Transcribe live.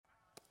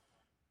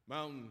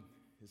Mountain,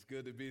 it's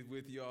good to be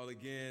with you all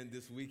again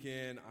this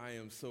weekend. I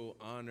am so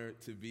honored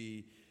to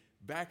be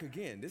back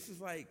again. This is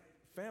like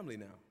family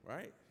now,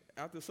 right?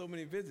 After so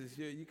many visits,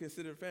 you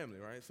consider family,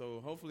 right?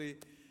 So hopefully,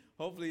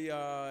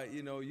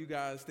 you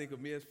guys think of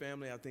me as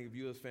family. I think of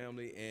you as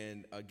family.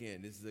 And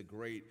again, this is a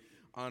great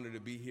honor to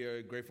be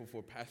here. Grateful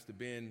for Pastor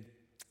Ben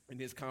and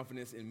his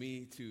confidence in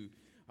me to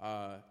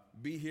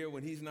be here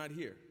when he's not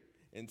here.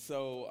 And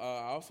so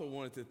I also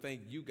wanted to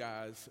thank you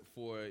guys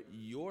for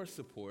your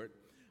support.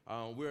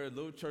 We're a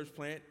little church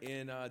plant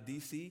in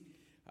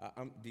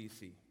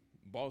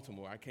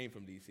Baltimore. I came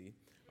from D.C.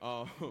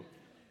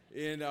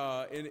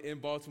 In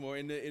Baltimore,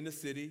 in the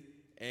city,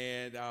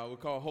 and we're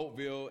called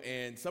Hopeville.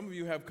 And some of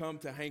you have come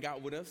to hang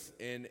out with us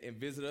and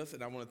visit us,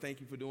 and I want to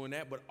thank you for doing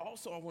that. But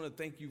also, I want to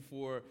thank you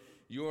for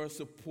your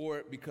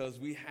support because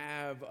we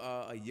have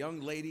a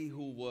young lady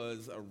who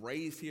was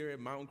raised here at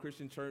Mountain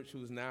Christian Church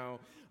who's now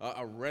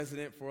a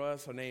resident for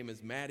us. Her name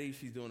is Maddie.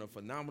 She's doing a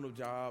phenomenal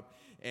job,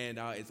 and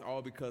it's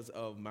all because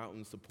of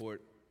Mountain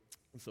support.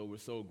 So we're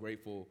so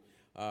grateful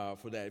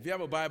for that. If you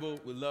have a Bible,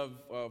 we'd love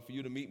for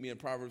you to meet me in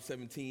Proverbs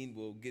 17.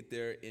 We'll get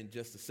there in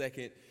just a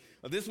second.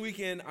 This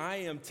weekend, I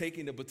am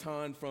taking the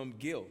baton from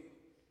Gil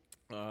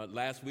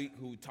last week,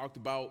 who talked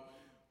about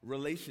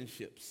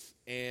relationships.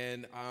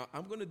 And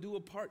I'm going to do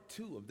a part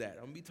 2 of that.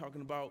 I'm going to be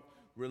talking about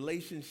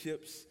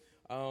relationships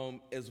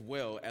as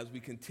well as we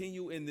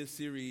continue in this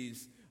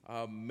series,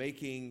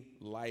 Making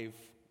Life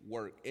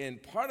Work.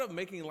 And part of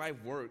making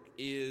life work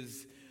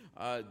is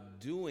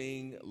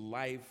doing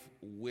life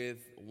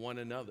with one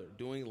another,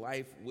 doing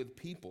life with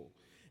people.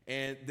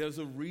 And there's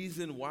a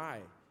reason why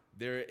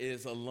there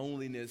is a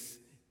loneliness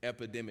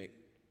epidemic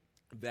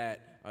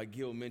that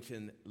Gil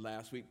mentioned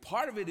last week.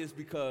 Part of it is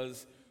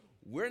because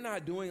we're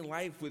not doing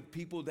life with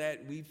people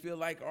that we feel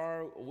like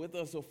are with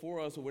us or for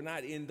us, or we're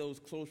not in those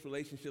close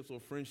relationships or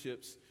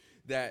friendships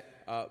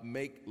that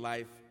make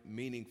life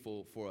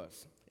meaningful for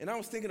us. And I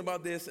was thinking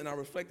about this, and I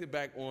reflected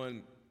back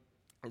on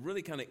a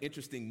really kind of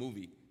interesting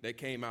movie that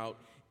came out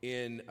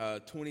in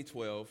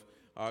 2012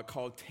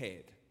 called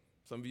Ted.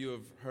 Some of you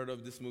have heard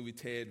of this movie,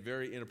 Ted.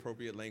 Very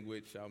inappropriate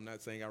language. I'm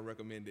not saying I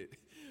recommend it.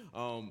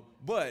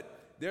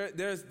 But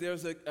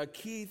there's a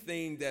key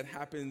thing that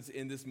happens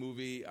in this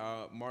movie.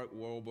 Mark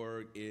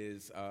Wahlberg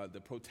is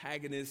the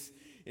protagonist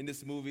in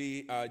this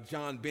movie.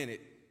 John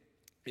Bennett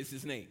is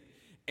his name.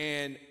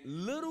 And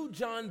little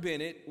John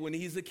Bennett, when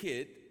he's a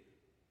kid,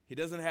 he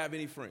doesn't have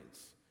any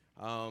friends.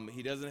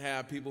 He doesn't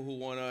have people who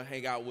want to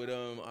hang out with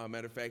him.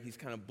 Matter of fact, he's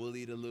kind of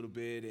bullied a little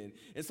bit.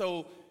 And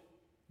so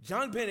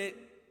John Bennett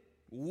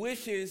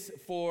wishes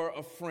for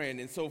a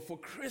friend. And so for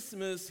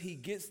Christmas, he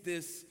gets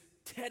this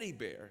teddy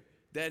bear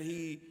that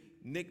he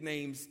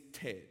nicknames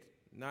Ted.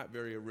 Not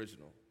very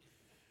original.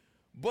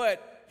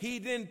 But he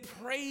then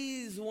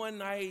prays one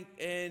night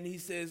and he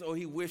says,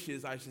 he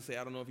wishes, I should say,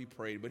 I don't know if he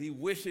prayed, but he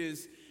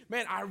wishes,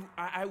 man,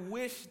 I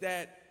wish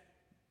that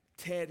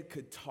Ted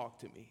could talk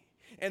to me.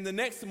 And the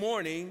next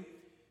morning,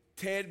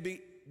 Ted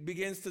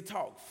begins to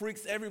talk,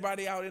 freaks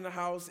everybody out in the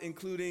house,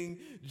 including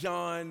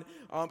John.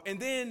 And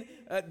then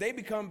they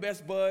become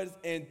best buds,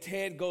 and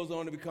Ted goes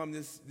on to become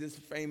this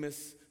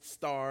famous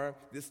star,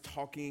 this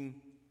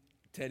talking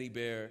teddy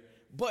bear.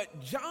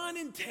 But John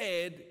and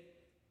Ted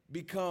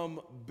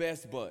become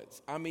best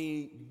buds. I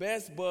mean,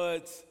 best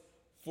buds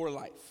for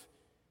life.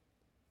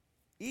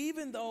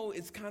 Even though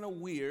it's kind of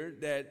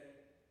weird that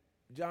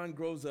John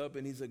grows up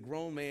and he's a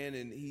grown man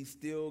and he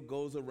still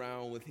goes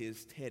around with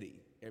his teddy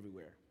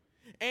everywhere.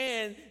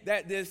 And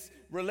that this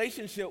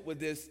relationship with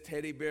this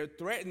teddy bear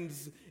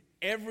threatens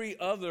every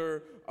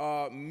other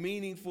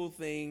meaningful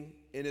thing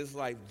in his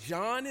life.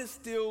 John is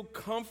still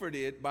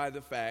comforted by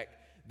the fact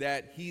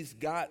that he's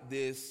got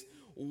this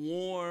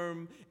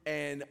warm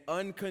and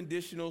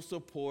unconditional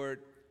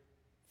support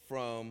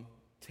from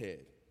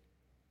Ted.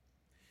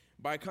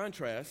 By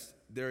contrast,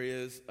 there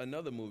is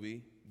another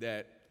movie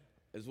that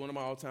is one of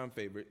my all-time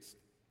favorites,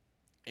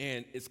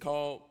 and it's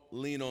called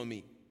Lean on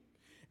Me.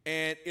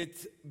 And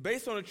it's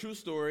based on a true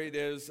story.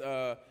 There's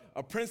a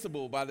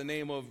principal by the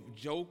name of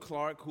Joe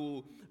Clark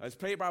who is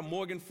played by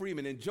Morgan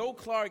Freeman. And Joe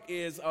Clark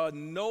is a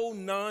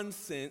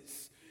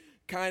no-nonsense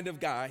kind of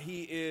guy.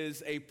 He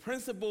is a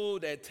principal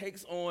that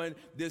takes on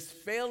this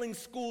failing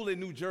school in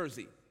New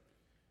Jersey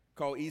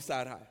called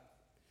Eastside High.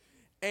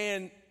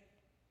 And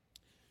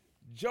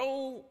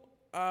Joe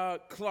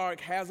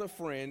Clark has a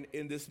friend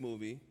in this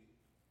movie,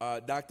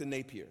 Dr.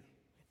 Napier.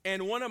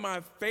 And one of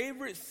my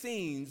favorite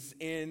scenes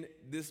in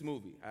this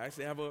movie, I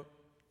actually have a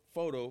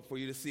photo for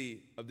you to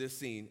see of this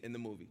scene in the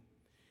movie.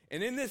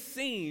 And in this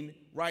scene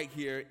right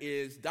here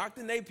is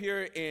Dr.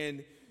 Napier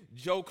and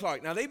Joe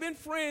Clark. Now, they've been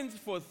friends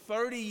for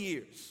 30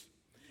 years.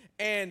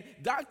 And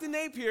Dr.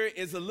 Napier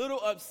is a little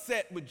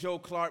upset with Joe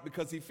Clark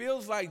because he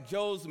feels like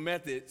Joe's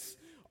methods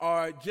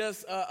are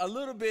just a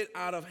little bit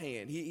out of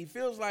hand. He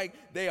feels like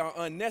they are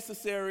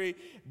unnecessary,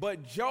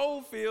 but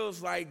Joe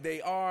feels like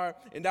they are,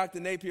 and Dr.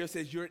 Napier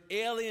says, you're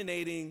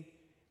alienating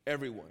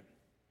everyone.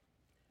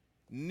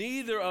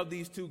 Neither of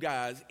these two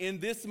guys in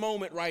this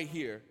moment right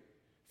here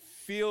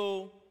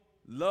feel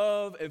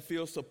love and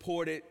feel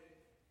supported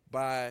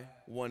by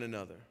one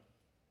another.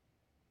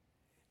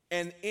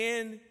 And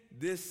in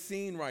this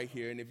scene right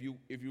here, and if you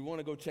want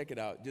to go check it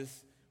out,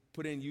 just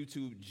put in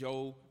YouTube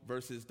Joe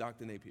versus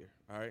Dr. Napier,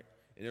 all right?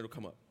 And it'll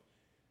come up.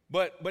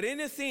 But in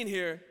this scene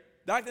here,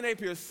 Dr.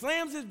 Napier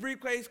slams his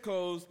briefcase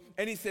closed,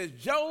 and he says,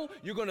 Joe,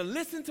 you're going to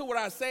listen to what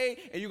I say,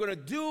 and you're going to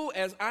do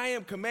as I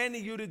am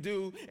commanding you to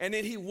do. And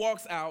then he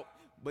walks out,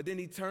 but then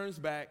he turns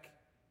back,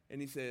 and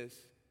he says,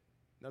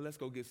 now let's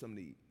go get something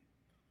to eat.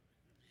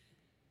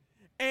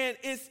 And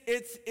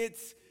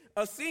it's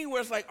a scene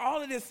where it's like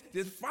all of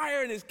this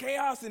fire and this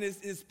chaos and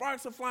this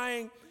sparks are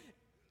flying.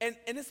 And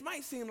this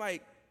might seem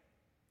like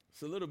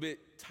it's a little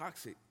bit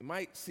toxic. It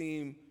might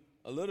seem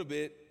a little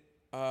bit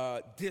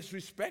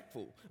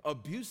disrespectful,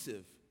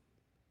 abusive,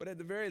 but at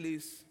the very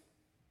least,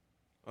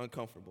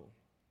 uncomfortable.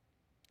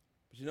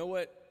 But you know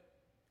what?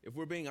 If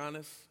we're being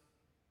honest,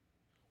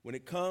 when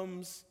it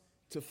comes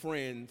to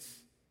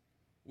friends,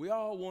 we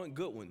all want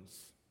good ones,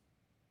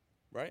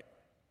 right?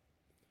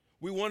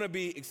 We want to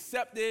be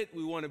accepted,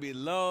 we want to be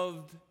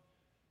loved,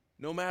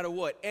 no matter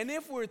what. And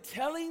if we're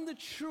telling the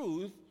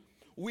truth,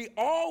 we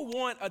all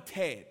want a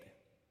Ted.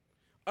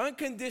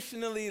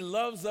 Unconditionally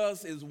loves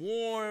us, is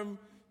warm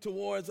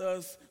towards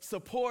us,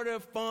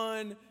 supportive,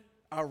 fun,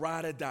 our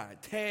ride or die.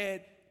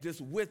 Ted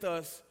just with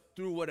us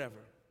through whatever.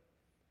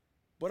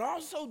 But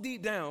also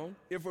deep down,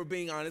 if we're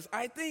being honest,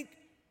 I think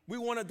we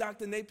want a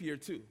Dr. Napier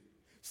too.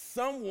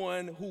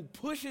 Someone who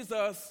pushes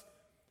us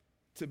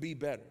to be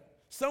better.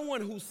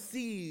 Someone who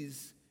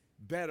sees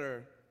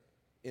better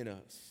in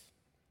us.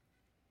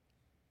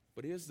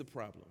 But here's the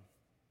problem.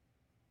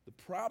 The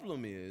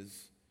problem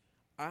is,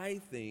 I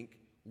think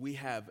we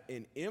have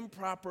an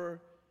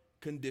improper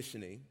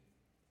conditioning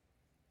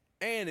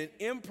and an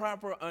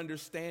improper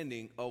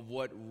understanding of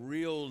what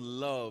real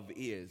love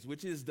is,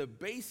 which is the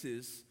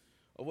basis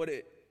of what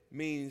it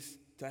means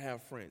to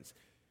have friends.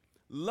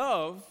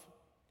 Love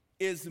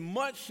is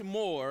much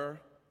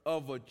more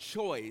of a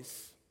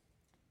choice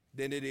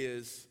than it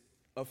is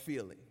a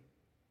feeling.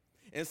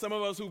 And some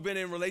of us who've been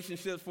in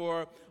relationships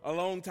for a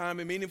long time,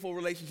 in meaningful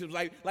relationships,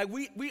 like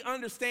we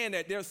understand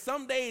that there's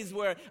some days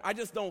where I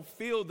just don't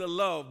feel the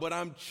love, but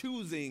I'm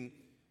choosing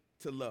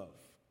to love.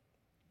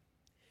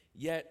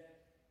 Yet,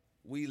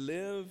 we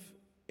live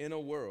in a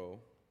world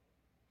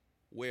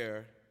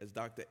where, as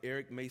Dr.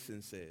 Eric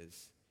Mason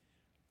says,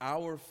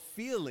 our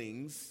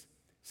feelings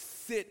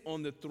sit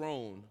on the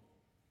throne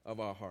of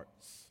our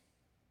hearts.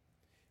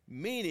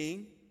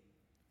 Meaning,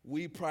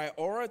 we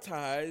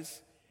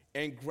prioritize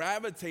and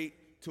gravitate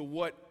to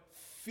what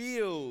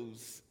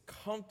feels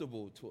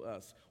comfortable to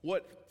us,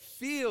 what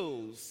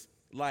feels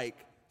like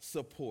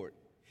support.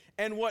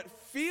 And what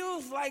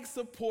feels like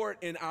support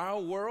in our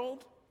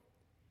world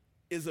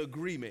is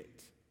agreement.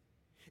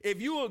 If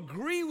you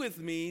agree with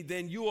me,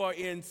 then you are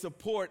in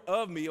support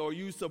of me, or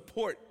you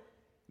support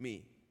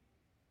me.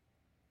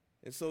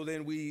 And so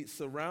then we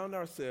surround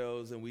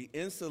ourselves and we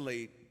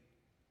insulate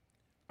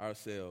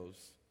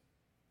ourselves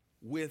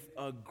with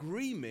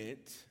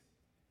agreement,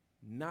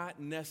 not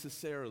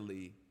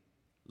necessarily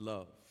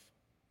love.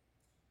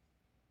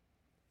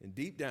 And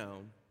deep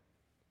down,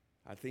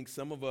 I think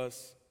some of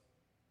us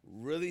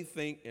really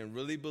think and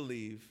really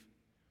believe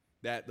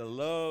that the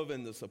love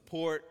and the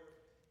support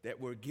that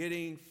we're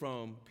getting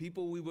from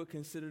people we would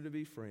consider to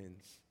be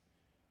friends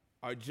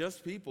are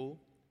just people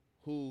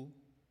who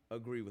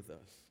agree with us.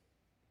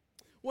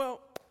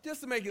 Well,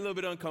 just to make it a little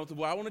bit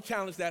uncomfortable, I want to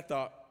challenge that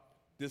thought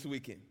this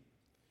weekend.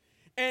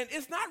 And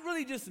it's not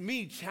really just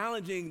me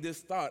challenging this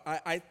thought.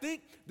 I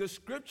think the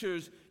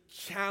scriptures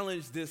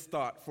challenge this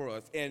thought for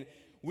us. And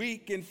we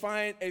can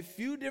find a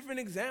few different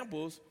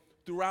examples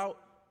throughout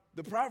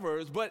the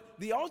Proverbs, but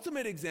the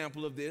ultimate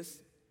example of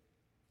this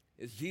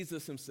is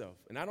Jesus himself.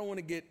 And I don't want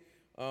to get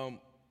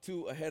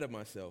too ahead of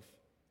myself.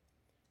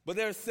 But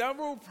there are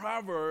several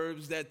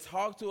Proverbs that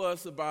talk to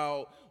us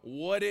about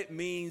what it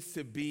means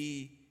to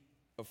be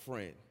a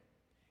friend.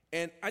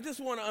 And I just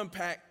want to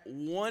unpack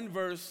one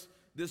verse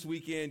this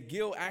weekend.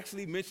 Gil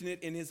actually mentioned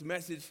it in his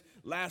message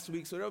last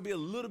week, so there'll be a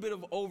little bit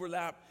of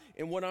overlap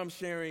in what I'm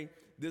sharing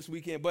this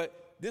weekend. But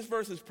this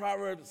verse is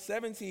Proverbs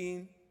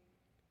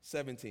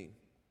 17:17.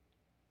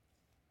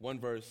 One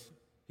verse,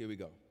 here we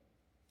go.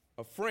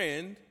 A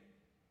friend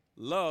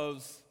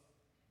loves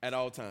at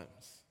all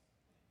times,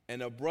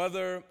 and a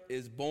brother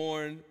is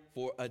born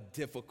for a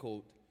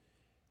difficult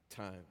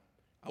time.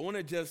 I want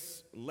to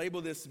just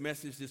label this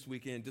message this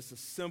weekend, just a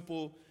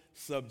simple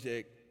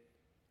subject: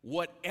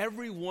 what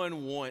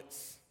everyone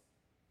wants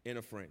in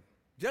a friend.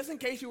 Just in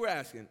case you were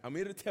asking, I'm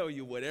here to tell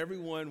you what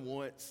everyone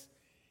wants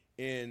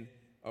in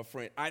a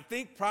friend. I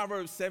think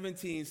Proverbs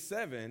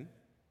 17:17,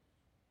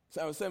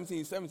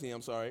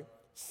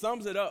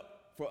 sums it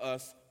up for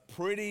us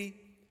pretty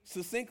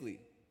succinctly.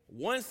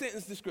 One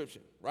sentence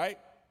description, right?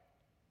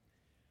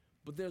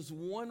 But there's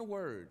one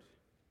word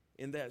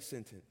in that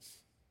sentence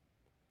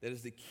that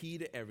is the key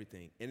to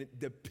everything. And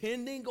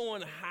depending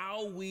on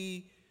how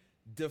we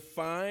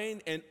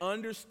define and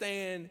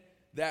understand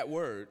that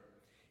word,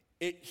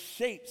 it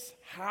shapes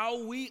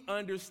how we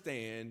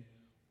understand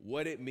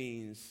what it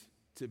means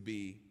to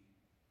be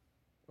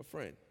a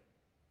friend.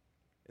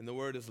 and the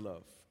word is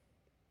love.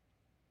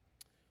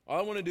 All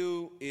I want to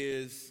do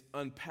is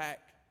unpack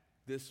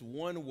this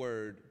one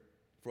word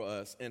for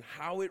us and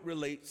how it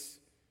relates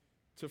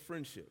to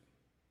friendship.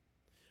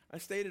 I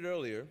stated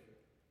earlier,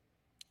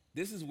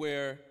 this is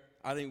where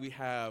I think we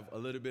have a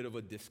little bit of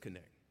a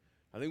disconnect.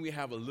 I think we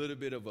have a little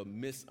bit of a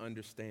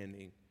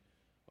misunderstanding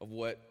of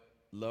what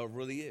love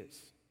really is.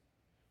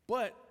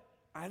 But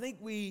I think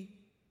we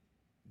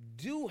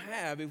do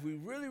have, if we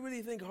really,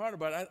 really think hard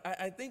about it,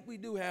 I think we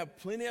do have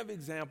plenty of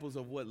examples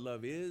of what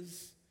love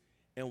is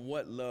and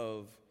what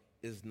love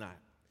is not.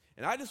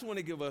 And I just want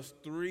to give us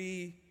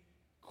 3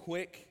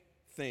 quick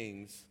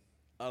things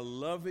a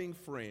loving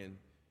friend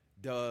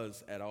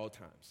does at all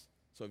times.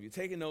 So if you're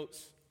taking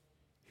notes,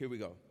 here we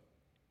go.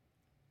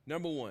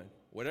 Number 1,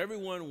 what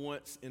everyone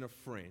wants in a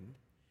friend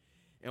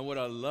and what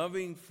a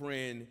loving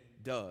friend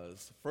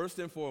does, first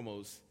and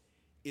foremost,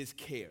 is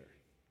care.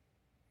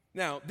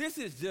 Now, this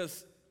is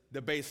just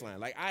the baseline.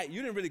 Like,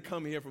 you didn't really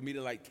come here for me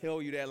to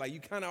tell you that. Like, you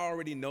kind of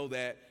already know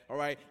that, all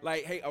right?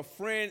 Like, hey, a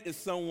friend is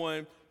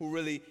someone who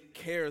really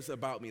cares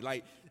about me.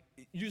 Like,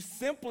 you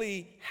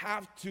simply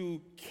have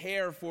to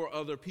care for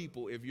other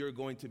people if you're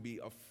going to be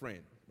a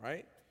friend,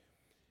 right?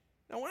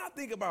 Now, when I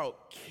think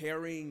about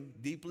caring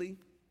deeply,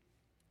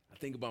 I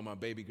think about my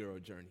baby girl,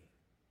 Journey.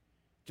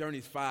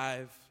 Journey's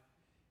 5.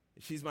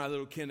 She's my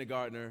little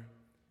kindergartner.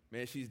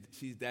 Man, she's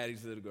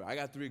daddy's little girl. I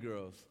got 3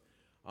 girls,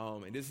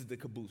 and this is the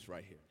caboose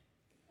right here.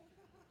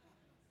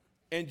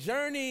 And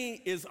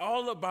Journey is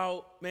all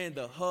about, man,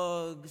 the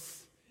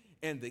hugs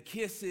and the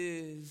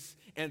kisses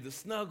and the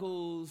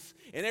snuggles.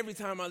 And every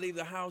time I leave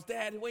the house,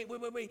 Dad, wait,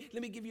 let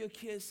me give you a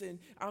kiss, and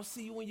I'll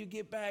see you when you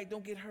get back.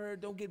 Don't get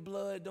hurt, don't get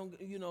blood, don't,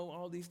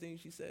 all these things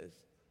she says.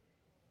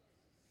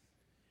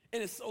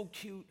 And it's so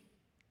cute.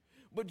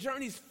 But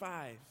Journey's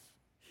 5.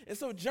 And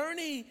so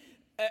Journey,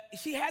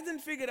 she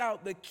hasn't figured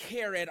out the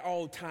care at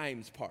all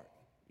times part,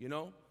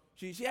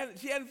 She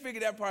hadn't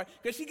figured that part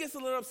because she gets a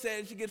little upset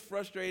and she gets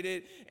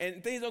frustrated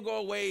and things don't go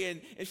away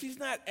and she's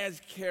not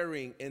as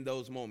caring in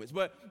those moments.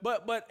 But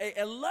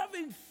a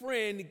loving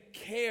friend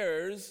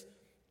cares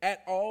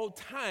at all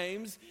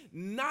times,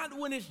 not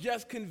when it's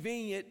just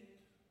convenient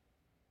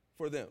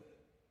for them.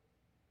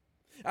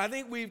 I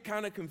think we've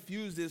kind of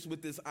confused this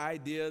with this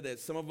idea that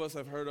some of us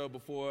have heard of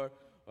before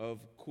of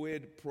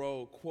quid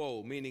pro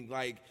quo, meaning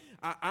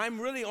I'm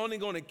really only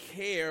going to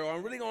care, or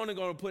I'm really only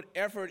going to put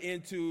effort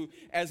into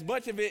as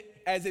much of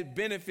it as it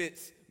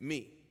benefits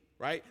me,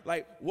 right?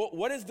 Like,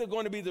 what is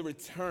going to be the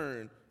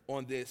return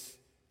on this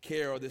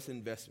care or this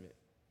investment?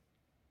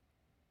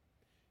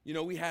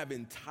 We have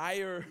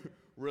entire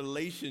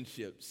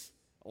relationships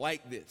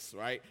like this,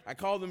 right? I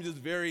call them just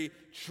very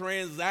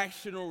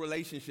transactional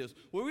relationships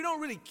where we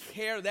don't really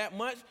care that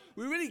much.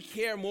 We really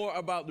care more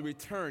about the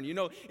return.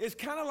 It's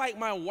kind of like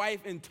my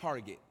wife in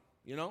Target,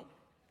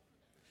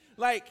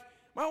 Like,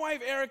 my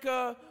wife,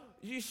 Erica,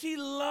 she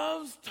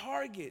loves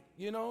Target,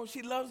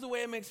 She loves the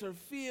way it makes her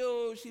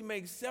feel. She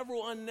makes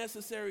several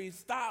unnecessary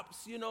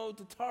stops,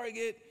 to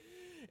Target.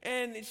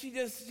 And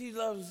she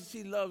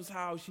loves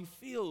how she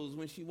feels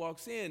when she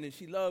walks in, and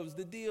she loves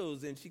the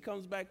deals, and she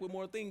comes back with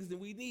more things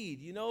than we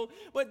need,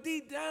 But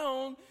deep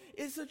down,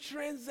 it's a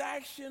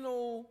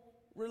transactional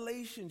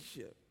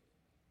relationship.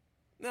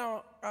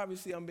 Now,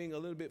 obviously, I'm being a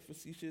little bit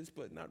facetious,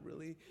 but not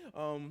really.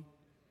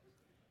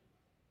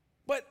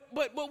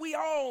 But we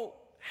all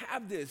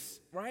have this,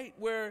 right?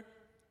 Where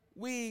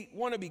we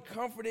want to be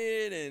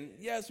comforted, and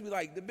yes, we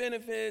like the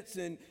benefits,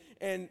 and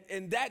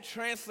that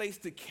translates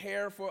to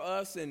care for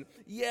us. And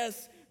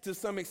yes, to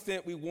some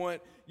extent, we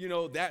want,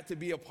 that to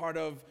be a part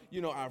of,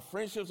 our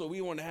friendships, or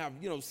we want to have,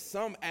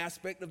 some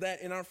aspect of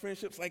that in our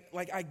friendships.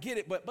 Like I get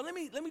it, but let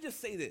me just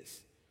say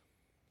this.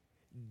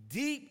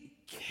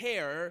 Deep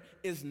care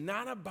is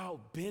not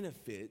about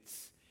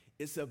benefits,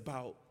 it's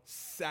about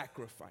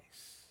sacrifice.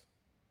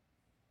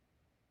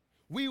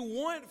 We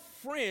want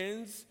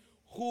friends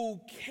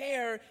who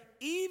care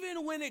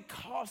even when it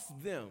costs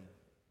them.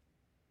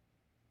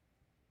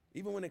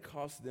 Even when it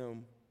costs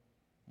them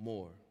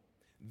more.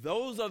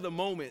 Those are the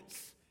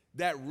moments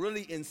that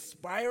really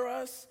inspire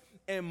us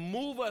and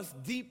move us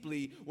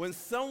deeply when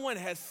someone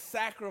has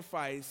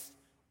sacrificed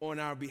on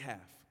our behalf.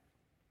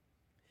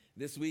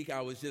 This week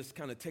I was just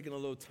kind of taking a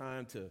little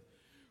time to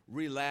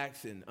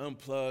relax and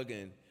unplug,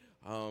 and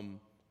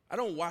I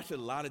don't watch a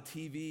lot of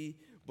TV,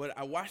 but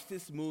I watched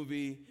this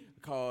movie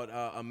called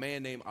A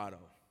Man Named Otto.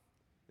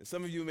 And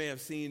some of you may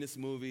have seen this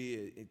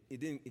movie.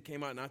 It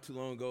came out not too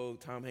long ago.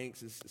 Tom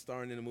Hanks is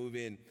starring in the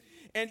movie.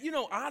 And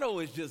Otto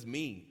is just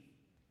mean.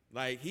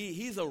 Like,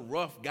 he's a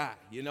rough guy,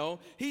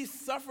 He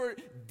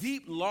suffered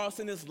deep loss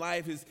in his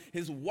life.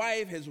 His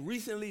wife has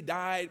recently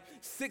died,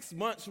 6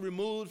 months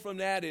removed from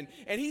that. And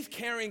he's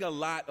carrying a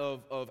lot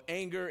of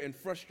anger and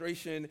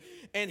frustration.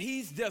 And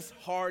he's just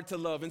hard to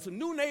love. And some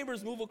new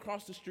neighbors move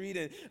across the street.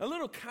 And a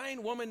little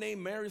kind woman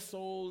named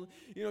Marisol,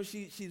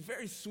 she's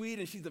very sweet.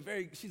 And she's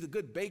a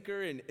good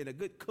baker and a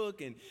good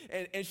cook. And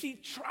she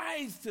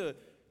tries to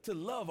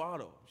love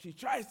Otto. She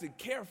tries to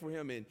care for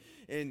him.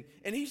 And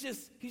he's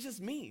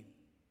just mean.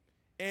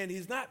 And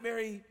he's not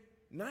very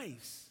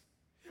nice.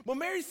 But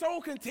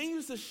Marisol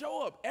continues to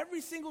show up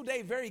every single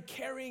day, very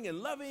caring and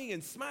loving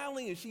and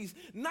smiling, and she's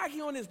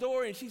knocking on his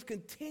door, and she's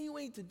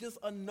continuing to just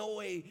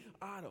annoy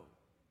Otto.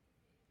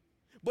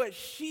 But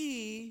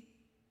she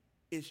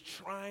is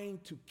trying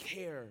to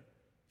care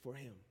for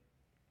him.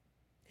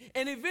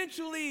 And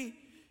eventually,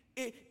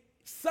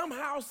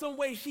 somehow, some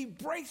way, she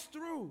breaks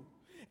through.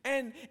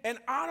 And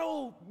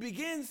Otto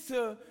begins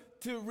to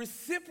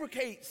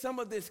reciprocate some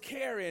of this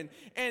care, and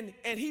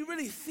he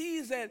really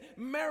sees that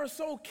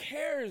Marisol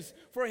cares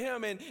for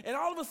him, and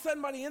all of a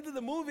sudden by the end of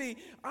the movie,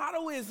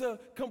 Otto is a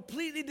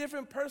completely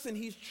different person.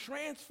 He's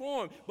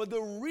transformed, but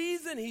the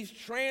reason he's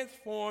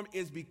transformed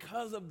is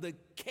because of the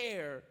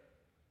care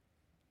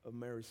of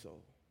Marisol.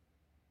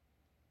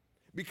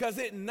 Because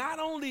it not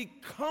only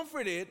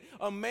comforted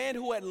a man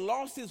who had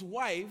lost his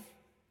wife,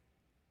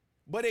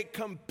 but it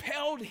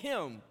compelled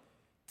him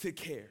to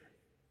care.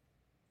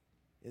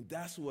 And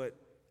that's what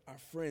our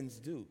friends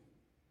do.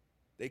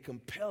 They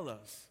compel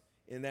us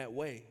in that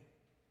way.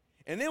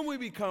 And then we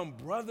become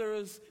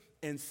brothers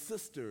and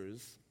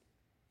sisters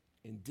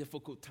in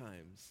difficult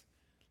times,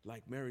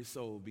 like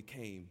Marisol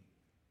became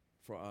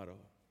for Otto.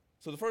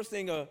 So the first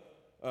thing a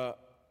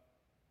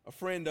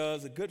friend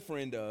does, a good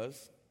friend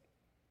does,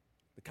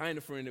 the kind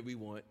of friend that we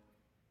want,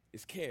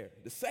 is care.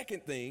 The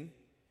second thing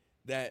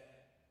that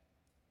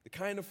the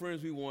kind of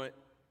friends we want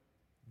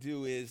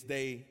do is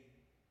they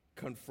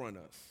confront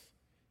us.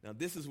 Now,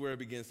 this is where it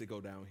begins to go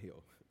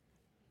downhill.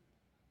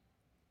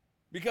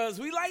 Because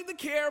we like the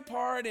care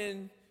part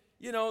and,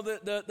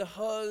 the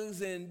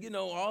hugs and,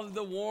 all of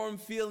the warm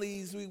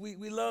feelies.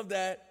 We love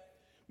that.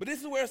 But this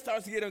is where it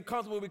starts to get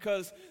uncomfortable,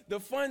 because the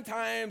fun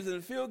times and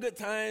the feel-good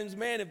times,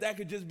 man, if that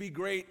could just be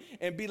great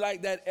and be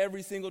like that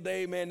every single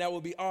day, man, that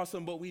would be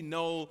awesome. But we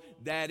know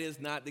that is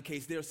not the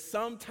case. There's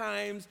some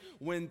times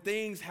when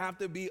things have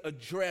to be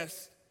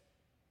addressed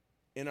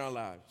in our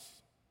lives.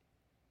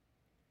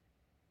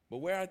 But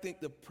where I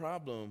think the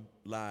problem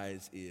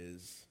lies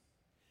is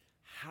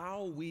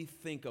how we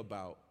think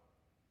about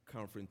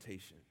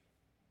confrontation.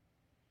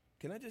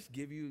 Can I just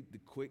give you the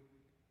quick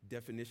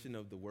definition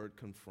of the word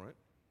confront?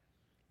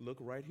 Look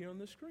right here on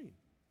the screen.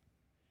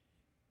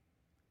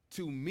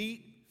 To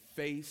meet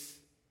face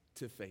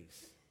to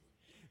face.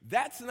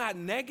 That's not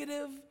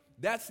negative.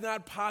 That's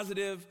not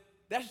positive.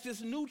 That's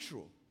just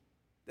neutral.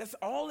 That's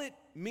all it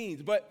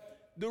means. But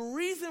the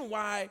reason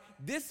why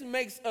this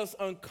makes us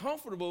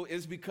uncomfortable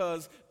is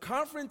because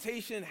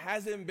confrontation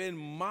hasn't been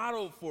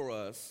modeled for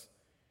us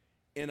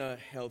in a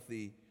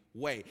healthy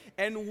way.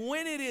 And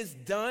when it is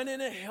done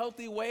in a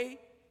healthy way,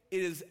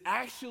 it is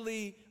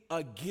actually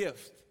a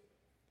gift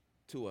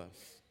to us.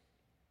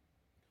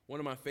 One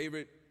of my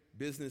favorite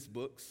business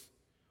books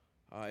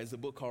is a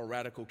book called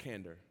Radical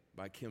Candor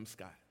by Kim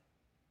Scott.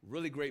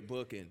 Really great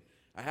book, and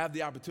I have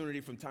the opportunity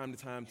from time to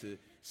time to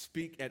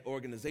speak at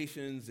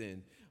organizations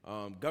and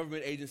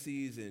government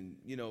agencies and,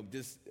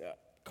 just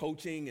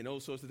coaching and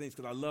those sorts of things,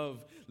 because I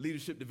love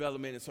leadership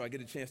development, and so I get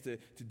a chance to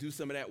do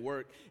some of that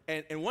work.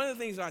 And one of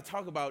the things that I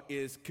talk about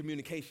is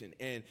communication.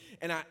 And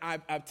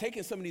I've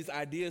taken some of these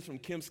ideas from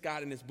Kim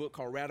Scott in this book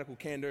called Radical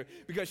Candor,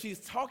 because she's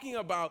talking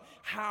about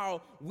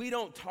how we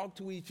don't talk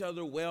to each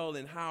other well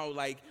and how,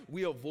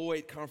 we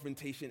avoid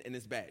confrontation, and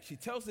it's bad. She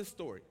tells this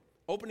story,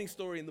 opening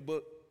story in the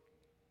book,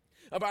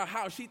 about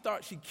how she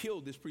thought she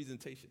killed this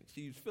presentation.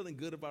 She was feeling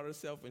good about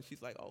herself, and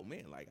she's like, oh,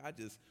 man, I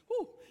just,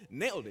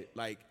 nailed it.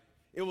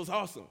 It was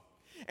awesome.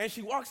 And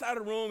she walks out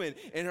of the room,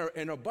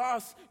 and her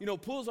boss,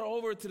 pulls her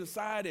over to the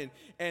side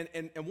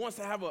and wants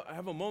to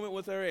have a moment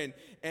with her.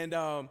 And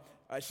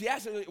she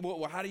asked her,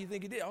 well, how do you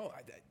think it did? Oh,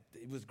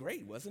 it was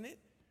great, wasn't it?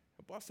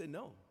 Her boss said,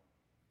 no.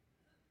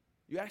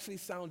 You actually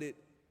sounded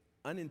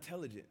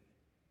unintelligent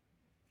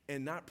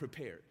and not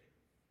prepared.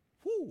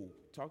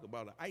 Talk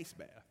about an ice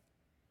bath.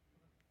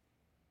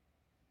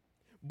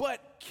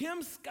 But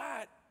Kim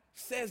Scott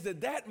says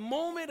that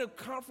moment of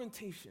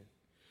confrontation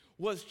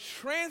was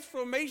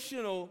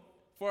transformational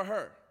for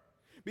her,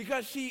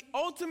 because she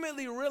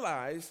ultimately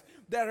realized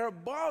that her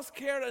boss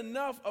cared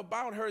enough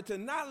about her to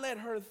not let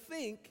her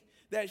think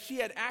that she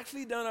had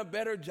actually done a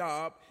better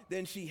job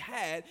than she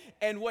had.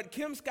 And what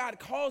Kim Scott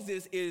calls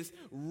this is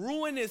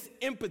ruinous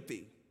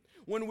empathy.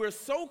 When we're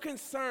so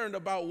concerned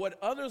about what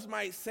others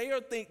might say or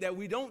think that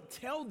we don't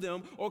tell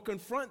them or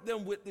confront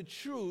them with the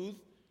truth,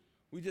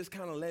 we just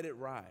kind of let it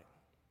ride.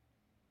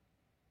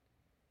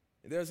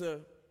 And there's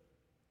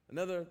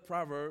another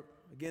proverb,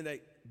 again,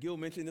 that Gil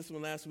mentioned this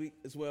one last week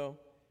as well.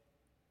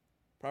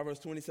 Proverbs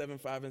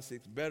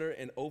 27:5-6. Better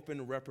an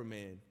open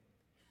reprimand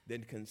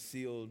than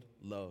concealed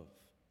love.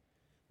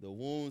 The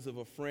wounds of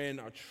a friend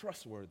are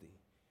trustworthy,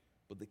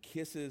 but the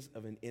kisses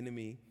of an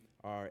enemy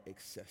are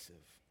excessive.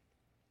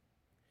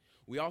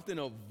 We often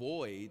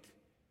avoid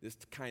this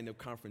kind of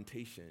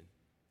confrontation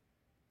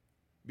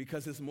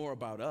because it's more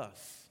about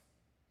us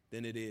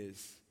than it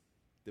is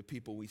the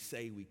people we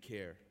say we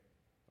care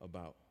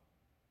about.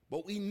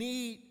 But we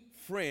need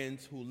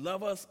friends who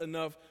love us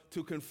enough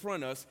to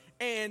confront us,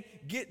 and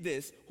get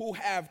this, who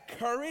have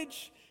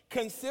courage,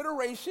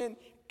 consideration,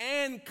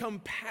 and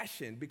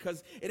compassion,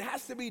 because it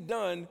has to be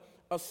done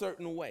a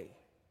certain way.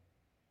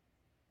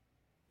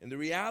 And the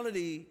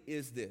reality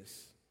is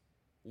this: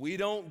 we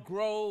don't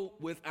grow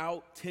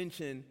without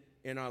tension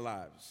in our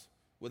lives,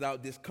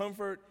 without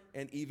discomfort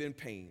and even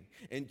pain.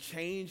 And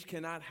change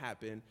cannot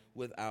happen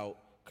without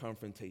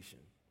confrontation.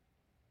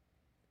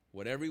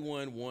 What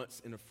everyone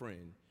wants in a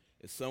friend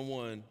is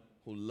someone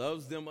who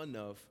loves them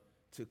enough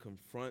to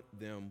confront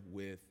them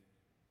with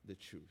the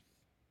truth.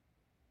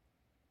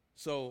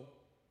 So,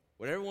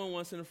 what everyone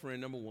wants in a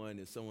friend, number one,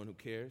 is someone who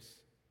cares.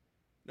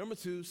 Number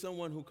two,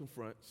 someone who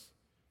confronts.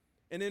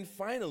 And then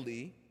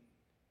finally,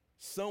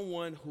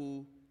 someone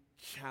who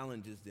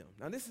challenges them.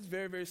 Now, this is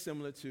very, very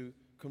similar to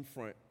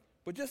confront,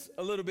 but just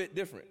a little bit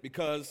different,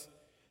 because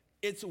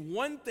it's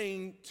one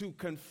thing to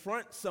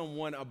confront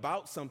someone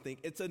about something.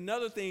 It's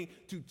another thing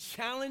to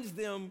challenge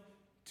them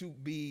to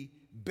be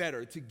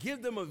better, to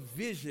give them a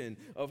vision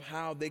of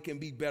how they can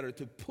be better,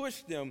 to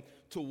push them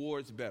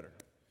towards better.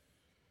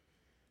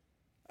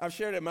 I've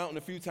shared at Mountain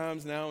a few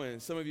times now,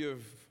 and some of you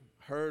have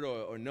heard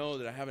or know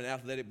that I have an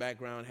athletic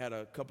background, had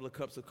a couple of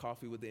cups of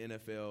coffee with the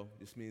NFL.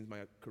 This means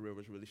my career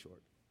was really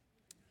short.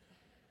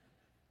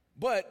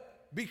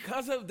 But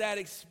because of that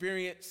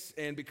experience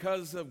and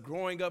because of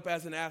growing up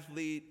as an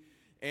athlete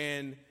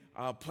and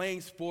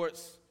playing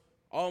sports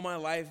all my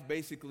life,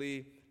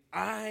 basically,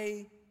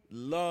 I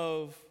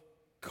love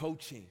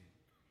coaching.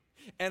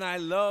 And I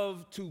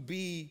love to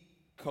be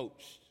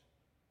coached.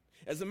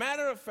 As a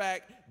matter of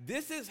fact,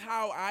 this is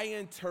how I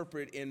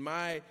interpret in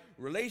my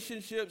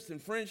relationships and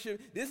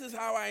friendships, this is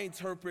how I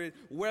interpret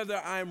whether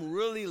I'm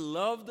really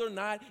loved or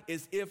not,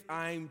 is if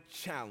I'm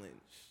challenged.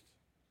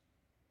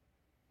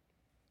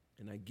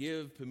 And I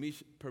give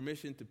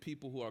permission to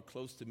people who are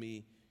close to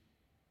me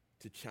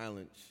to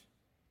challenge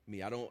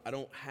me. I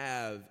don't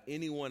have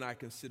anyone I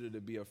consider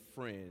to be a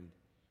friend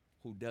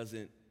who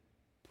doesn't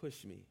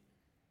push me.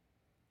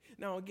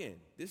 Now, again,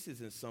 this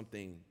isn't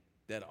something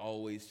that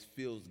always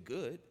feels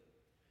good.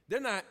 They're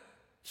not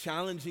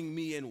challenging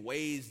me in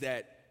ways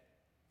that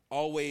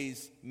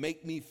always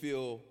make me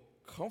feel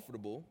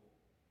comfortable.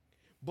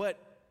 But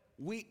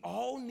we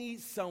all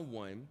need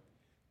someone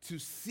to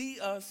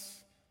see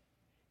us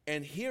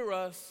and hear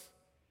us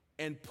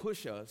and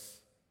push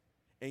us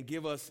and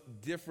give us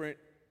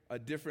a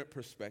different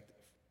perspective.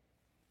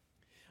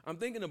 I'm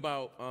thinking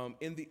about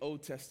in the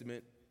Old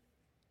Testament,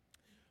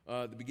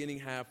 the beginning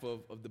half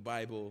of the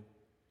Bible,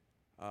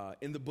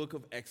 in the book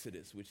of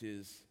Exodus, which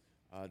is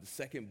the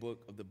second book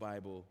of the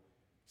Bible,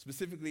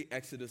 specifically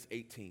Exodus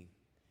 18.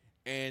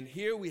 And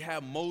here we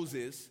have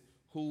Moses,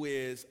 who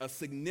is a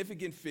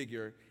significant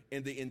figure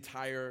in the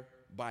entire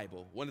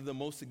Bible, one of the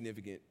most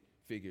significant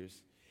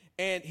figures.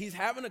 And he's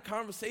having a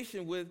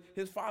conversation with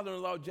his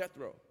father-in-law,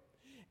 Jethro.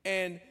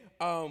 And,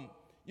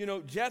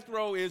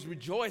 Jethro is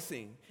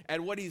rejoicing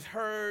at what he's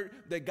heard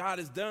that God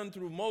has done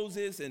through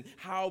Moses and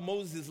how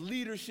Moses'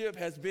 leadership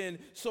has been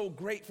so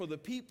great for the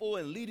people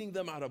and leading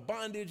them out of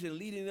bondage and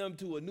leading them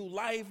to a new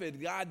life,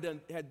 and God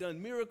had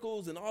done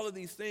miracles and all of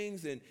these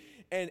things. And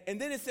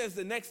then it says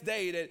the next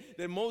day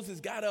that Moses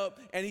got up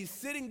and he's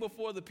sitting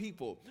before the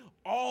people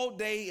all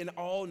day and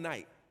all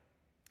night.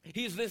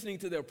 He's listening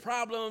to their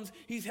problems.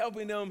 He's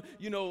helping them,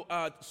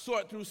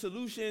 sort through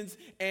solutions,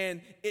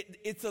 and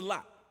it's a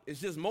lot. It's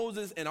just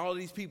Moses and all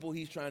these people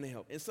he's trying to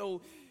help. And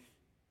so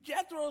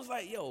Jethro's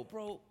like, yo,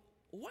 bro,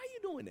 why are you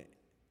doing that?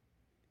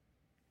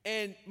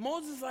 And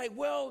Moses is like,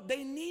 well,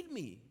 they need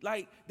me.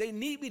 Like, they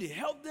need me to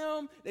help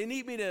them. They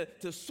need me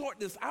to sort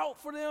this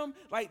out for them.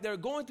 Like, they're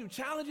going through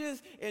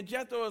challenges. And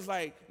Jethro is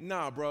like,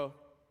 nah, bro,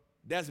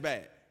 that's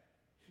bad.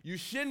 You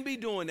shouldn't be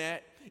doing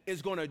that.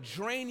 It's going to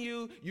drain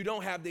you. You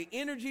don't have the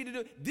energy to do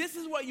it. This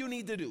is what you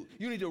need to do.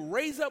 You need to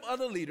raise up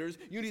other leaders.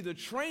 You need to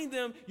train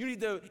them. You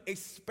need to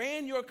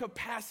expand your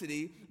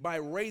capacity by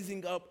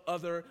raising up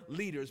other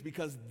leaders,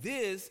 because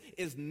this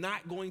is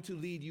not going to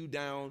lead you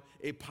down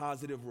a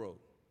positive road.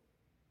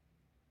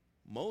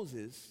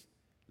 Moses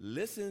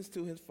listens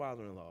to his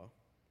father-in-law,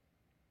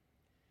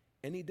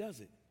 and he does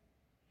it.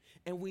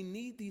 And we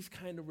need these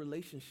kind of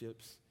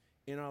relationships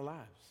in our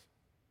lives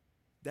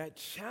that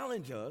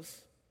challenge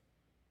us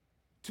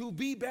to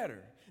be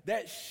better,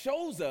 that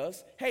shows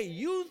us, hey,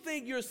 you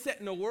think you're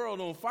setting the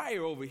world on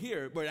fire over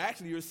here, but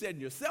actually you're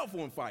setting yourself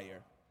on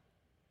fire.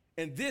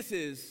 And this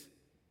is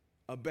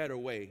a better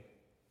way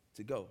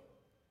to go.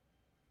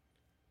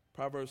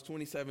 Proverbs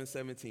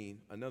 27:17,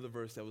 another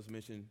verse that was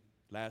mentioned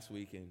last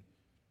week, and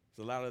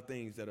there's a lot of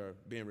things that are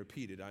being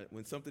repeated.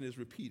 When something is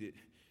repeated,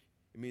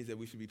 it means that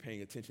we should be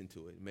paying attention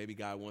to it. Maybe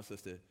God wants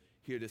us to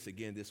hear this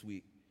again this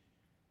week.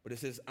 But it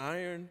says,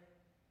 iron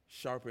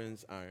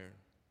sharpens iron,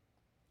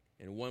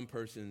 and one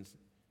person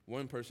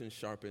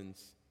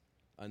sharpens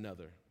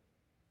another.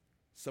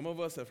 Some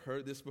of us have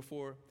heard this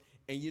before,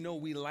 and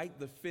we like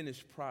the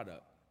finished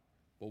product,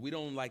 but we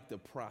don't like the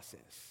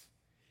process.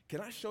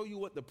 Can I show you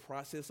what the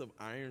process of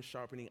iron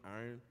sharpening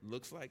iron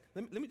looks like?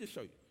 Let me just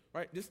show you,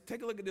 right? Just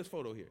take a look at this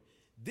photo here.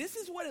 This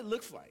is what it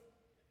looks like.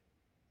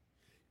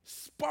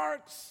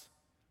 Sparks,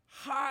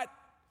 hot,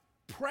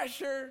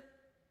 pressure,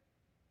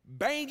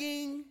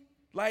 banging,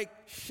 like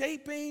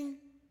shaping.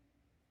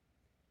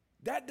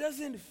 That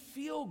doesn't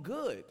feel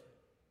good.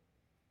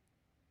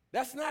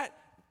 That's not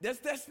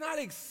That's not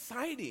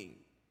exciting,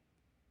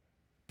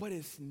 but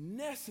it's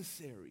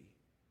necessary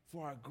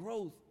for our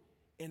growth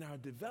and our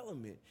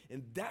development.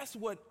 And that's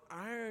what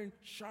iron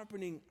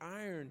sharpening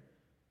iron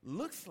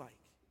looks like.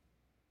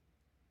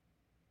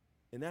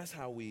 And that's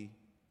how we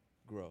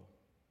grow.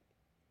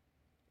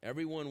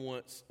 Everyone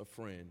wants a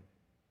friend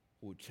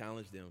who will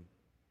challenge them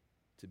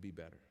to be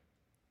better.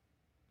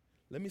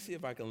 Let me see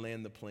if I can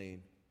land the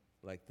plane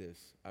like this.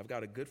 I've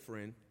got a good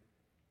friend.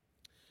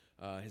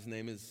 His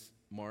name is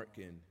Mark,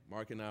 and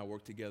Mark and I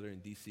work together in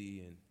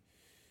D.C., and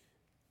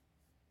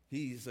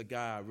he's a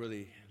guy I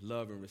really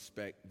love and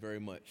respect very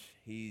much.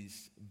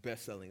 He's a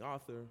best-selling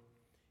author.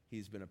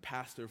 He's been a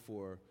pastor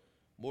for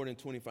more than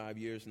 25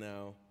 years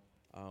now.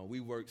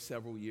 We worked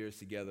several years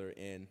together,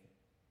 and,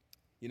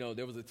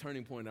 there was a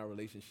turning point in our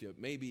relationship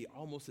maybe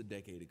almost a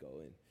decade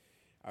ago, and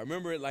I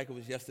remember it like it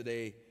was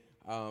yesterday.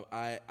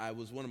 I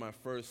was one of my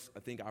first,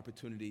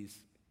 opportunities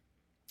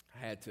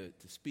I had to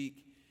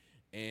speak,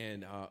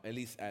 and at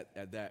least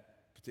at that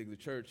particular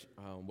church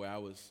where I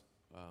was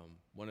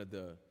one of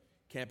the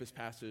campus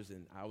pastors,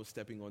 and I was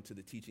stepping onto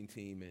the teaching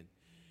team,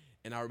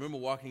 and I remember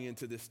walking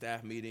into this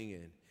staff meeting,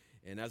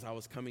 and as I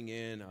was coming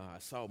in, I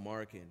saw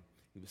Mark, and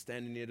he was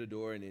standing near the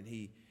door, and then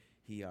he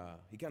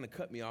kind of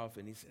cut me off,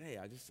 and he said, "Hey,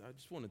 I just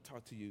want to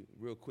talk to you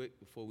real quick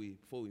before we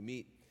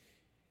meet,"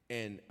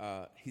 and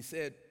he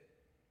said,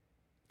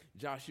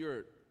 "Josh,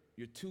 you're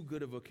too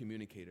good of a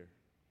communicator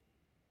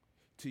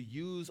to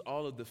use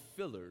all of the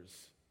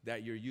fillers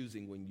that you're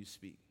using when you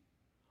speak.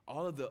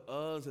 All of the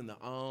uhs and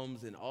the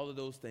ums and all of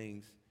those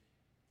things,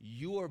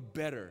 you are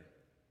better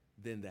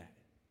than that.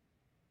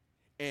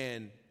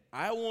 And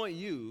I want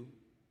you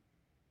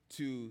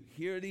to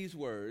hear these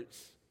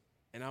words,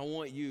 and I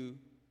want you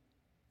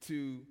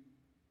to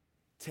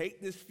take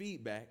this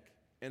feedback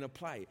and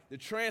apply it." The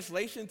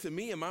translation to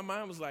me in my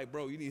mind was like,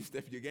 "Bro, you need to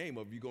step your game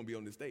up if you're going to be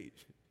on the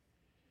stage."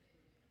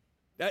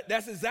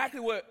 That's exactly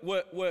what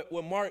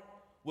Mark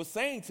was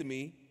saying to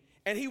me.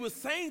 And he was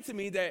saying to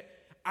me that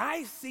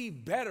I see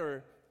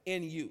better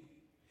in you.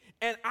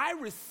 And I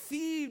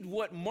received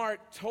what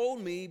Mark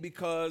told me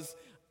because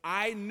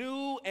I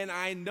knew and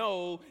I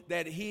know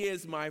that he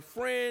is my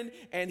friend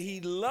and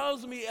he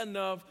loves me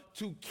enough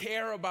to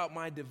care about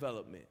my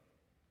development.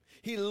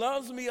 He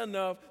loves me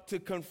enough to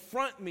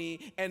confront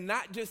me and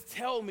not just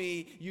tell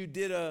me you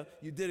did a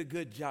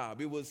good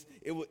job. It was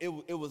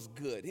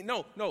good.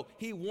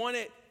 He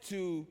wanted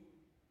to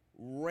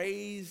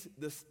raise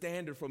the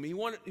standard for me.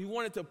 He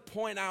wanted to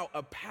point out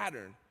a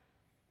pattern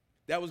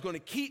that was going to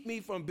keep me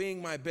from being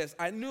my best.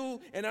 I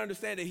knew and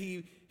understand that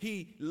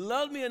he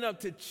loved me enough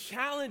to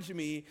challenge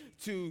me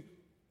to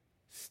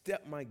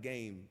step my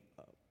game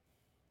up.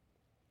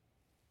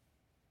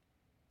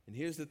 And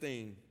here's the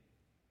thing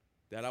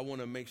that I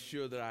want to make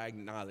sure that I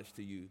acknowledge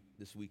to you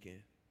this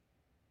weekend.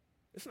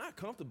 It's not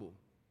comfortable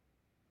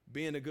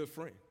being a good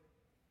friend.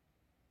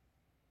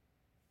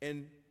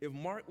 And if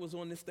Mark was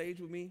on this stage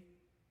with me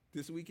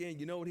this weekend,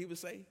 you know what he would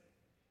say?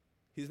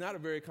 He's not a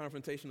very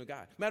confrontational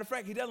guy. Matter of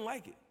fact, he doesn't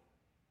like it.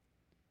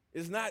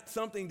 It's not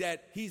something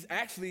that he's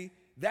actually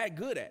that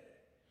good at,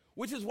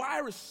 which is why I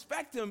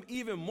respect him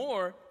even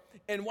more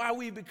and why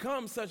we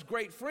become such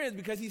great friends,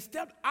 because he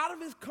stepped out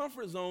of his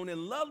comfort zone and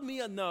loved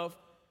me enough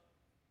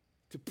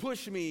to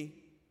push me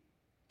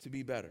to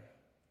be better.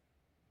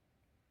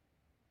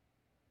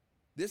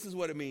 This is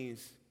what it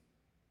means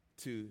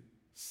to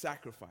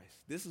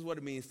sacrifice. This is what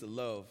it means to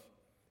love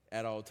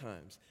at all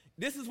times.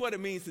 This is what it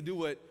means to do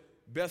what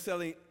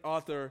best-selling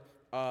author,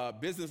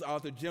 business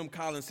author Jim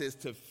Collins says,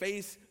 to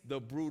face the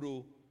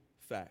brutal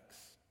facts.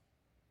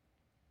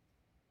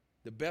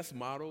 The best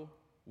model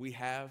we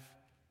have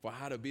for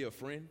how to be a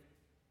friend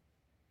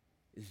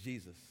is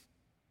Jesus.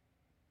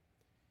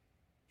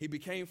 He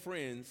became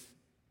friends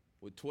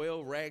with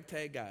 12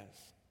 ragtag guys,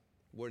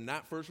 were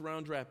not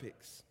first-round draft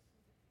picks.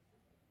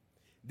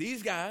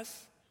 These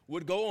guys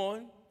would go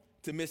on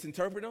to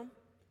misinterpret him.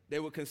 They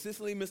would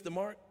consistently miss the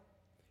mark,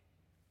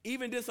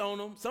 even disown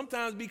him,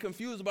 sometimes be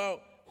confused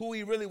about who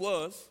he really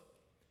was.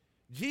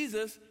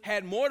 Jesus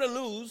had more to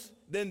lose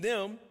than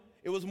them.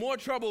 It was more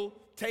trouble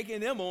taking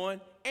them on,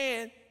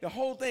 and the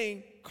whole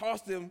thing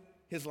cost him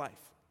his life.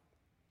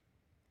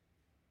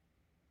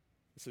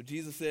 So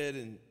Jesus said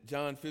in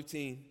John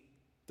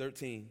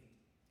 15:13,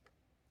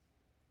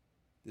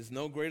 "There's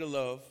no greater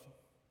love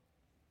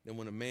than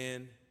when a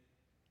man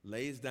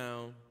lays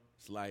down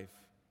his life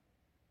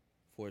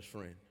for his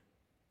friend."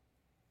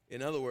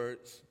 In other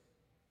words,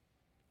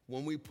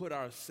 when we put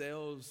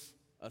ourselves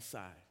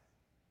aside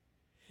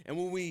and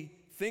when we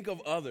think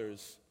of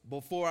others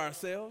before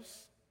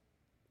ourselves,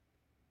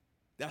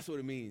 that's what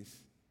it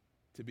means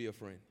to be a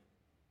friend.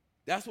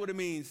 That's what it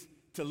means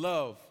to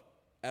love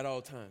at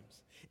all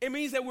times. It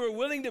means that we're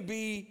willing to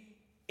be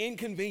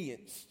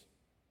inconvenienced.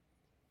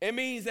 It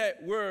means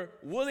that we're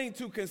willing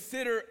to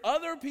consider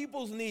other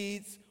people's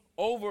needs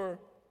over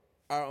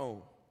our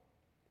own.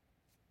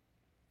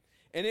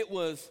 And it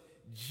was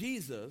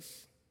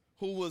Jesus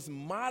who was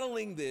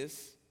modeling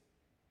this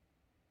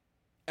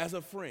as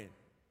a friend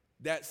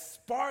that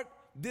sparked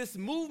this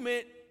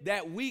movement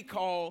that we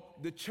call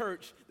the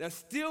church that's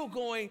still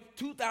going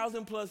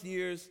 2,000 plus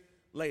years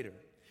later.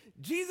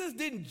 Jesus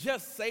didn't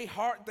just say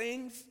hard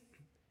things,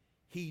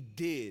 he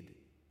did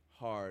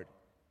hard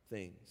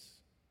things.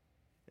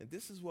 And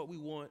this is what we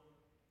want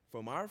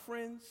from our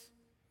friends,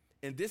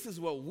 and this is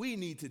what we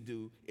need to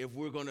do if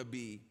we're going to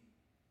be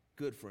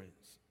good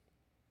friends.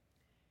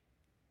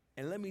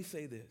 And let me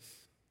say this.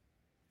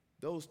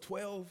 Those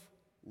 12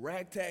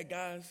 ragtag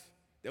guys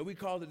that we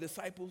call the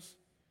disciples,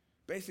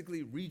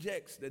 basically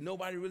rejects that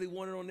nobody really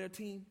wanted on their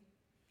team,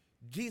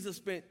 Jesus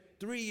spent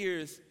 3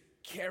 years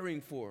caring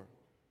for,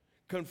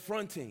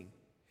 confronting,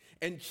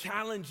 and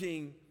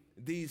challenging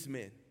these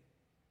men.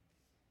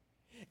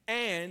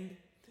 And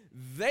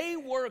they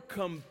were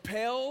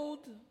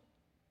compelled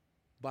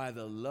by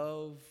the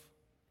love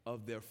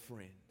of their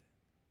friend.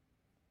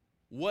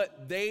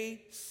 What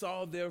they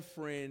saw their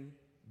friend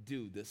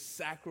do, the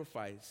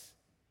sacrifice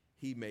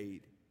he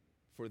made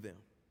for them.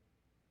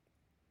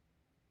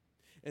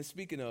 And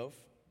speaking of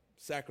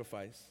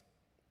sacrifice,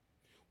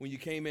 when you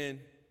came in,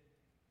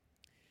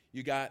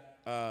 you got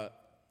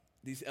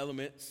these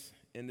elements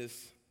in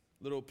this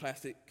little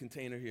plastic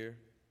container here.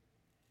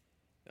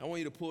 I want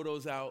you to pull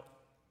those out,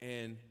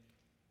 and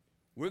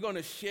we're going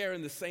to share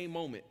in the same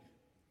moment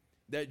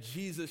that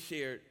Jesus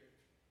shared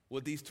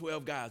with these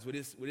 12 guys, with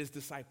his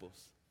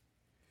disciples.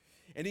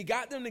 And he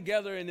got them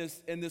together in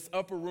this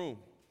upper room.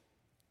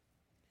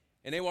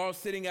 And they were all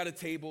sitting at a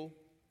table.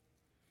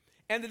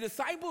 And the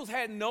disciples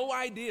had no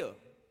idea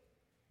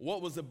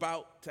what was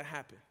about to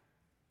happen.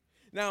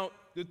 Now,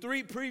 the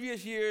 3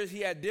 previous years, he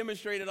had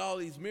demonstrated all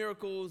these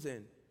miracles,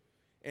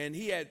 and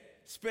he had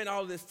spent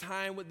all this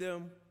time with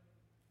them.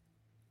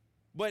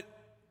 But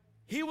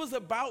he was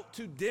about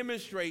to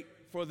demonstrate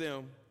for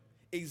them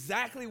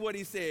exactly what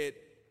he said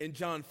in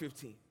John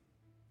 15.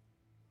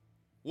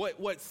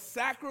 What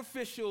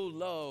sacrificial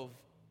love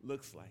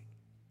looks like.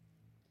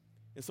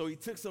 And so he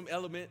took some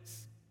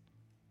elements,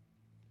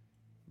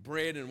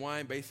 bread and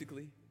wine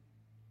basically,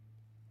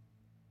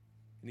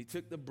 and he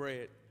took the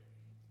bread,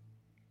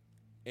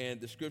 and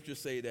the scriptures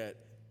say that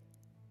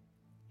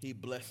he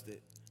blessed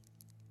it.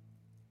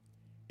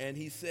 And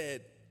he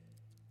said,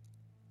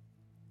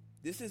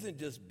 this isn't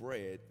just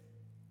bread,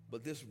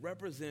 but this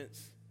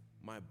represents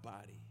my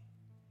body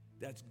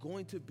that's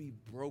going to be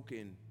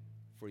broken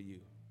for you.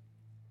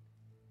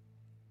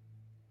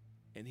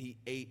 And he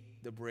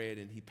ate the bread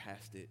and he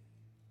passed it.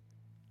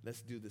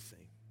 Let's do the same.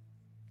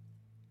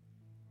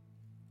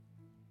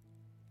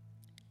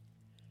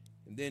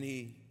 And then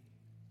he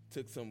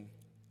took some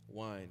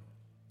wine.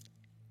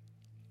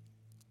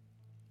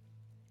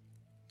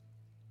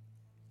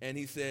 And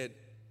he said,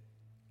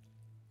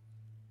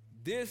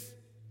 this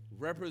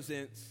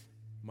represents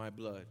my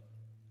blood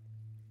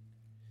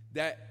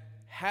that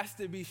has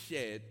to be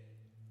shed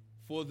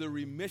for the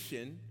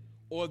remission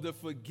or the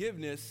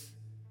forgiveness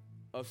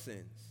of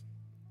sins.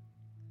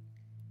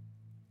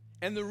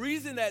 And the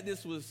reason that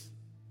this was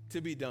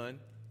to be done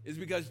is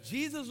because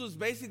Jesus was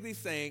basically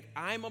saying,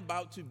 I'm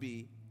about to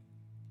be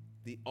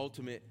the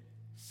ultimate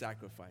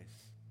sacrifice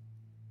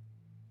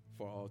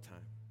for all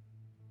time.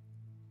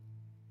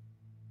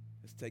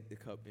 Let's take the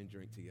cup and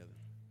drink together.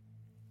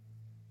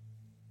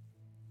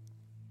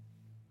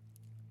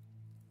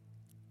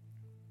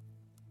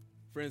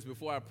 Friends,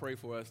 before I pray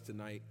for us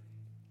tonight,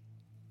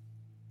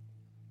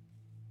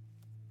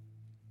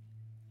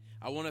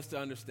 I want us to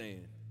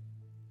understand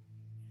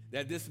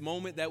that this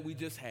moment that we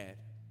just had,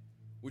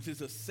 which is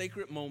a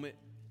sacred moment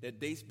that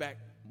dates back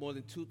more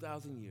than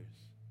 2,000 years,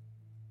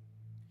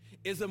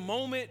 is a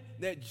moment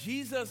that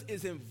Jesus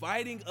is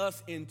inviting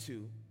us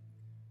into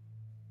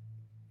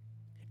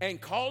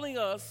and calling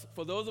us,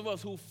 for those of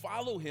us who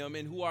follow him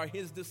and who are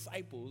his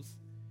disciples,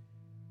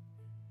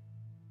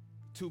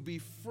 to be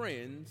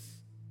friends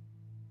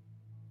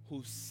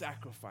who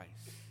sacrifice,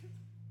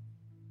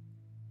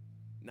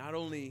 not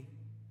only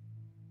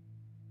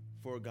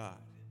for God,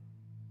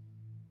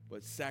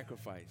 but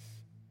sacrifice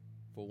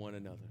for one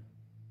another.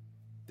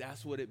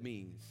 That's what it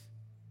means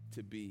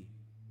to be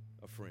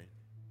a friend.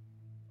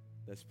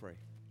 Let's pray.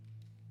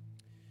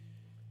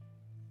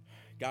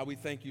 God, we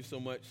thank you so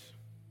much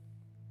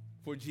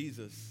for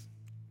Jesus,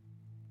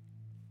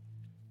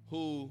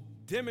 who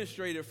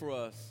demonstrated for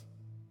us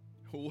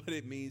what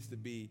it means to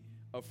be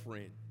a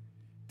friend,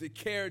 to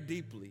care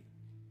deeply,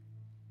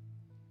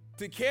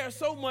 to care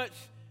so much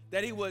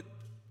that he would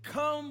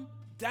come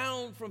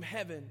down from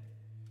heaven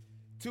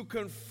to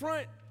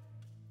confront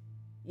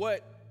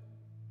what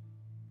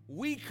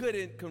we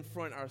couldn't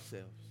confront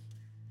ourselves,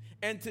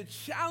 and to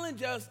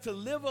challenge us to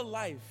live a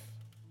life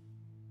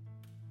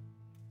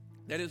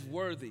that is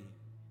worthy,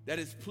 that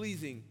is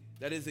pleasing,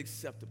 that is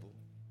acceptable.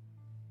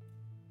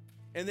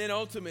 And then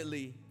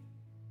ultimately,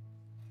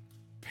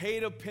 pay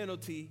the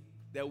penalty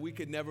that we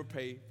could never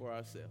pay for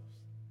ourselves.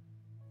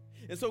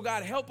 And so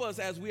God, help us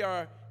as we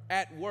are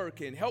at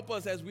work, and help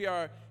us as we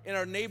are in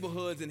our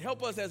neighborhoods, and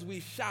help us as we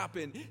shop,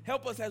 and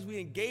help us as we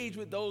engage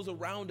with those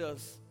around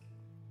us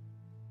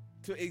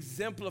to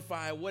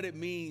exemplify what it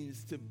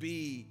means to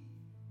be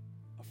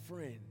a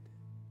friend.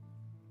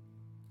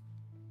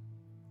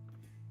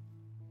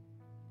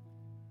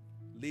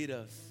 lead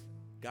us,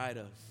 guide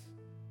us,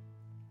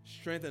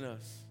 strengthen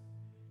us,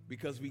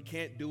 because we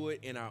can't do it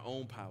in our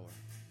own power.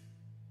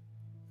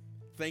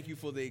 Thank you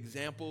for the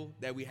example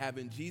that we have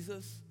in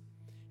Jesus,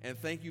 and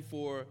thank you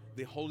for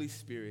the Holy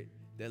Spirit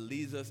that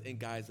leads us and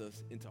guides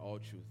us into all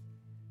truth.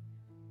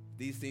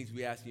 These things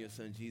we ask in your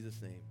Son,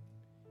 Jesus' name.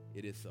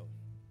 It is so.